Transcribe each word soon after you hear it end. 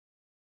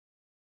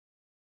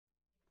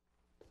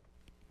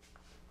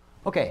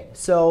Okay,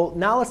 so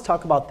now let's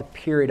talk about the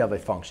period of a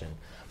function.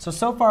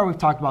 So far we've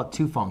talked about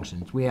two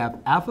functions. We have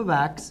f of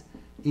x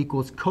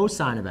equals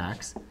cosine of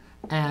x,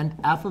 and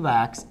f of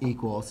x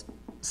equals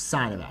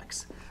sine of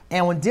x.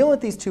 And when dealing with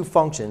these two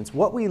functions,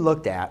 what we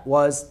looked at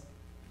was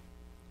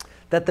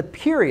that the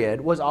period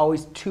was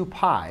always 2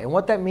 pi. And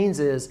what that means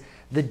is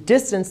the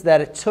distance that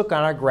it took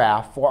on our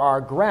graph for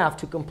our graph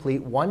to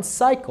complete one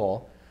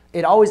cycle,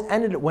 it always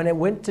ended, when it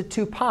went to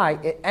 2 pi,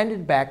 it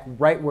ended back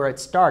right where it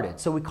started.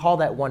 So we call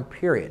that one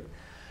period.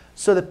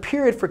 So the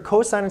period for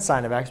cosine and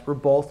sine of x were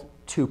both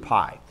 2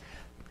 pi.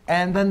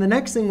 And then the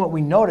next thing what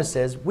we notice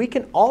is we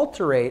can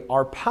alterate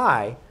our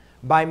pi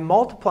by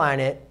multiplying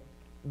it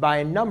by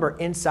a number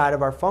inside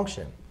of our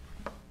function.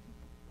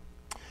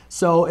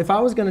 So if I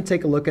was going to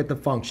take a look at the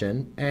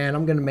function, and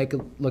I'm going to make a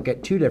look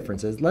at two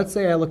differences. Let's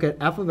say I look at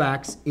f of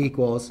x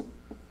equals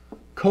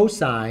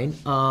cosine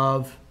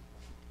of,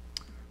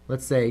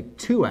 let's say,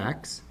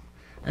 2x.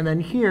 And then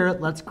here,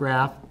 let's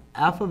graph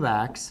f of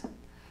x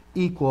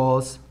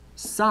equals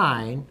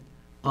sine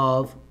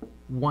of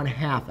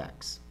 1/2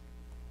 x.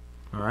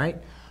 All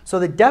right? So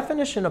the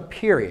definition of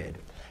period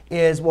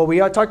is, well, we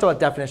talked about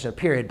definition of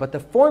period, but the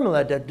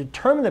formula to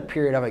determine the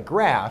period of a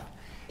graph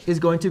is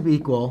going to be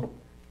equal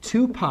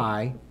 2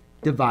 pi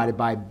divided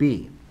by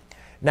b.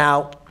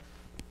 Now,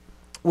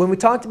 when we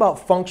talked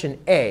about function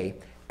a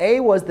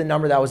was the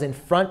number that was in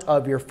front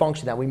of your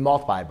function that we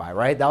multiplied by,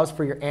 right? That was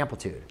for your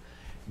amplitude.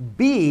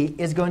 B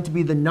is going to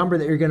be the number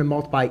that you're going to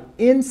multiply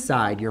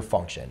inside your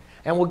function.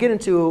 And we'll get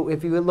into,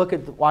 if you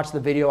watch the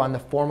video on the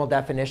formal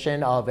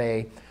definition of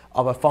a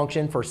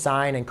function for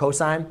sine and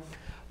cosine,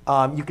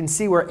 you can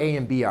see where a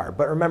and b are.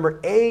 But remember,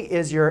 a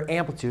is your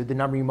amplitude, the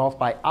number you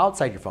multiply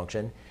outside your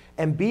function.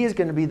 And b is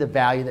going to be the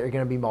value that you're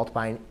going to be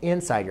multiplying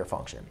inside your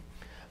function.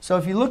 So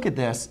if you look at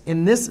this,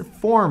 in this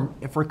form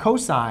for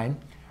cosine,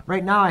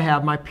 right now I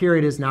have my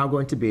period is now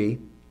going to be,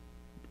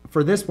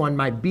 for this one,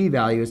 my b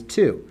value is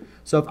 2.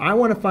 So if I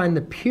want to find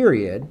the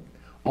period,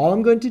 all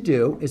I'm going to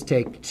do is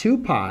take 2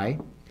 pi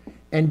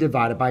and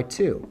divide it by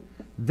 2.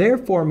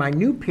 Therefore, my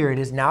new period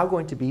is now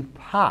going to be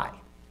pi.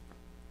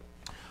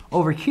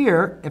 Over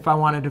here, if I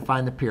wanted to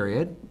find the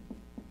period,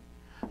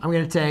 I'm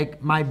going to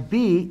take my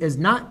b is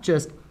not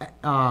just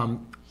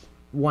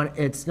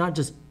it's not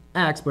just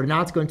x, but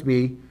now it's going to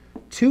be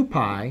 2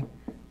 pi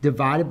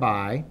divided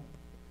by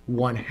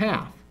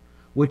 1/2,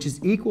 which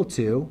is equal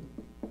to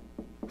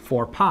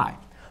 4 pi.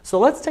 So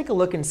let's take a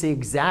look and see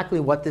exactly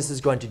what this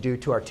is going to do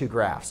to our two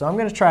graphs. So I'm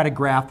going to try to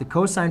graph the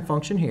cosine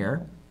function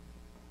here,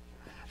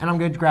 and I'm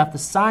going to graph the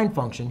sine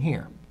function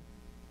here.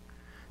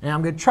 And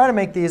I'm going to try to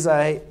make these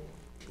a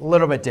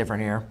little bit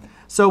different here.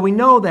 So we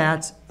know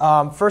that,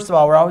 first of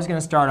all, we're always going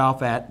to start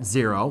off at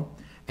 0.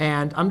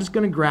 And I'm just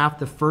going to graph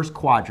the first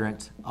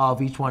quadrant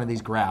of each one of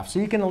these graphs. So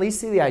you can at least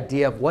see the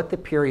idea of what the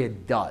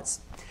period does.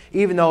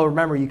 Even though,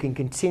 remember, you can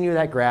continue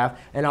that graph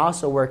and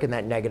also work in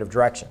that negative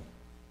direction.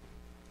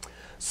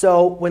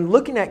 So when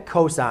looking at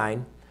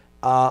cosine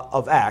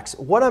of x,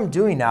 what I'm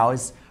doing now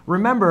is,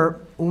 remember,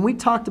 when we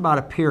talked about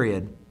a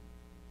period,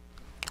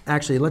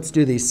 actually, let's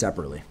do these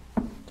separately.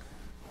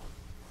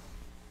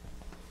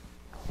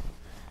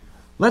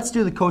 Let's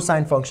do the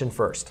cosine function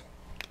first.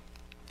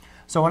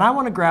 So when I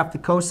want to graph the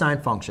cosine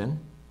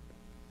function,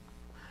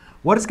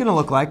 what it's going to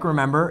look like,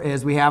 remember,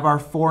 is we have our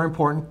 5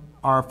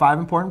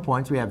 important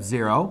points. We have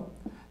 0,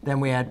 then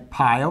we had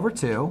pi over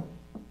 2,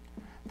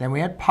 then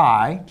we had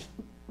pi,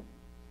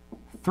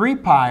 3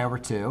 pi over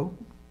 2,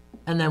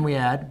 and then we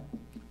had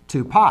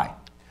 2 pi.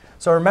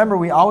 So remember,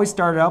 we always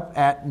started up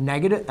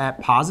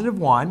at positive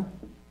 1,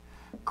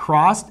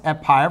 crossed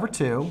at pi over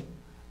 2,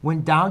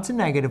 went down to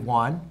negative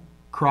 1,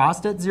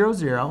 crossed at 0,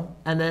 0,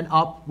 and then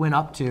went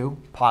up to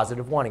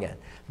positive 1 again.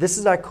 This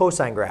is our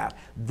cosine graph.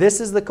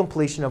 This is the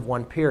completion of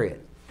one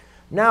period.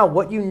 Now,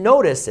 what you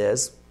notice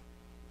is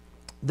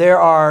there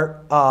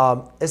are,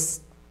 well,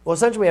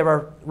 essentially we have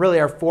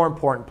our 4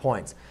 important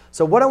points.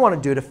 So what I want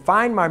to do to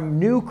find my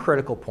new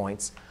critical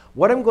points,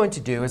 what I'm going to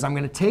do is I'm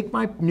going to take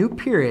my new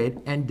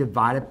period and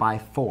divide it by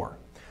 4.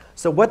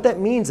 So what that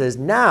means is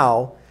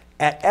now,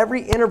 at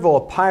every interval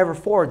of pi over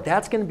 4,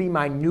 that's going to be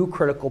my new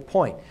critical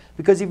point.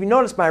 Because if you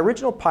notice, my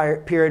original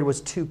period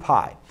was 2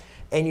 pi.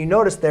 And you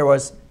notice there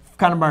was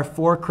kind of our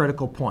 4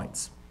 critical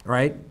points,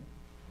 right?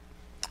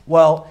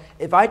 Well,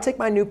 if I take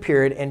my new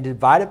period and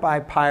divide it by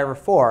pi over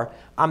 4,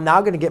 I'm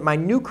now going to get my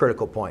new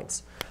critical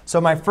points.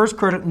 So my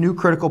first new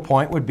critical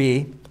point would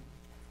be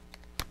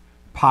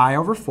pi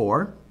over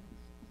 4.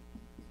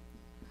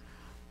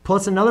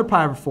 Plus another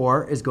pi over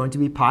 4 is going to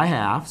be pi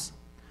halves.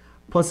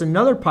 Plus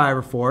another pi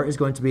over 4 is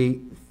going to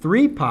be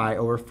 3 pi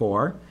over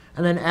 4.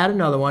 And then add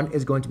another one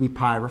is going to be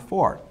pi over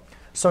 4.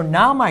 So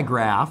now my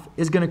graph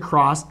is going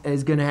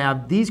to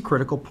have these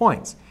critical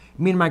points.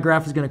 Meaning my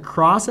graph is going to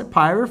cross at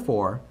pi over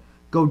 4,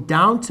 go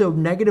down to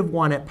negative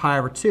 1 at pi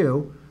over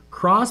 2,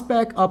 cross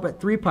back up at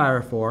 3 pi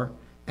over 4,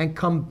 and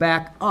come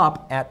back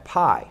up at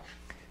pi.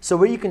 So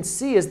what you can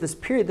see is this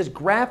period, this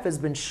graph has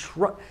been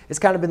it's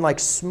kind of been like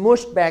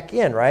smushed back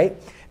in, right?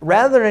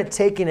 Rather than it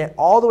taking it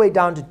all the way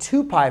down to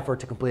 2 pi for it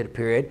to complete a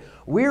period,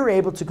 we were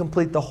able to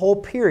complete the whole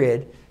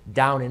period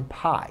down in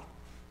pi.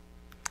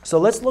 So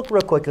let's look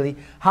real quickly.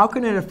 How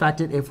can it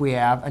affect it if we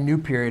have a new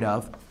period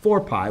of 4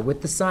 pi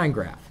with the sine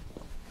graph?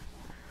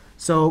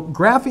 So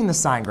graphing the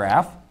sine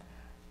graph,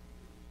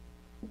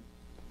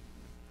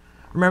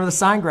 remember the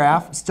sine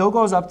graph still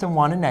goes up to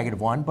 1 and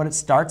 -1, but it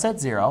starts at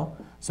 0.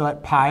 So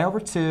at pi over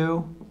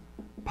 2,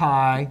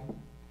 pi,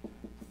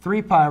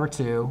 3 pi over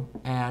 2,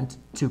 and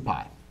 2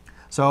 pi.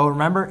 So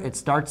remember, it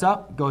starts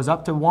up, goes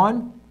up to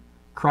 1,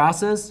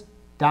 crosses,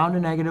 down to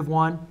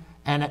 -1,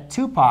 and at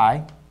 2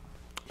 pi,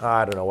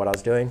 I don't know what I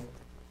was doing.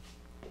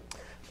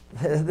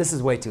 This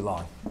is way too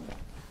long.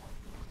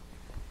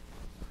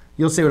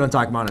 You'll see what I'm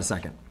talking about in a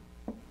second.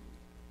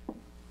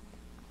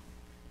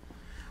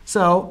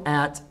 So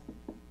at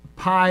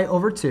pi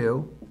over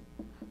 2,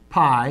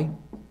 pi,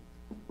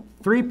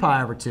 3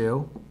 pi over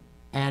 2,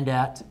 and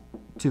at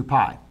 2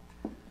 pi.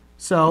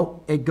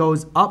 So it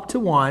goes up to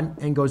 1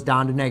 and goes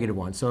down to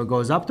 -1. So it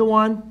goes up to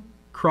 1,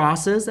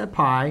 crosses at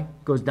pi,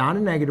 goes down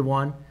to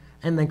 -1,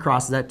 and then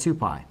crosses at 2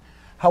 pi.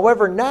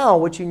 However, now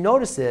what you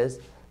notice is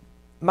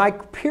my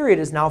period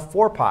is now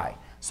 4 pi.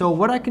 So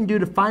what I can do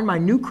to find my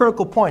new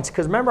critical points,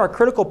 because remember our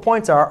critical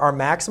points are our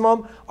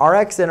maximum, our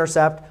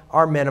x-intercept,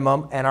 our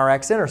minimum, and our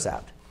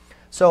x-intercept.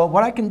 So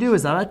what I can do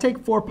is that I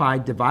take 4 pi,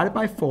 divide it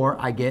by 4,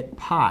 I get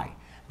pi.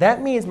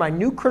 That means my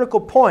new critical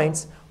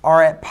points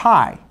are at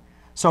pi.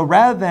 So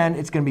rather than,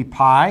 it's going to be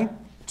pi,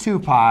 2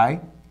 pi,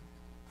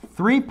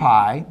 3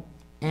 pi,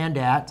 and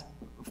at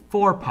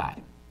 4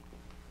 pi.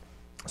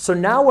 So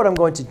now what I'm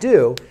going to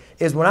do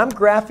is when I'm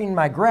graphing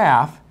my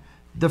graph,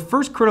 the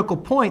first critical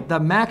point, the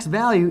max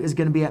value, is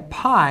going to be at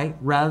pi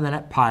rather than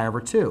at pi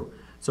over 2.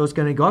 So it's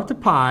going to go up to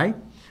pi,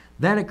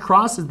 then it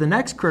crosses the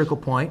next critical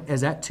point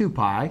is at 2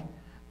 pi,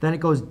 then it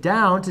goes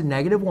down to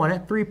 -1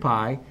 at 3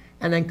 pi,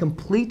 and then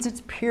completes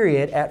its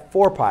period at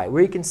 4 pi,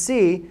 where you can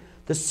see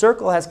the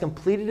circle has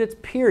completed its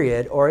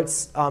period, or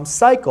its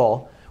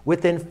cycle,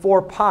 within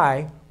 4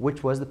 pi,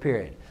 which was the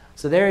period.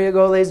 So there you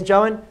go, ladies and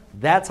gentlemen.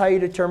 That's how you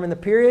determine the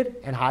period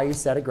and how you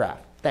set a graph.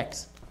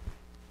 Thanks.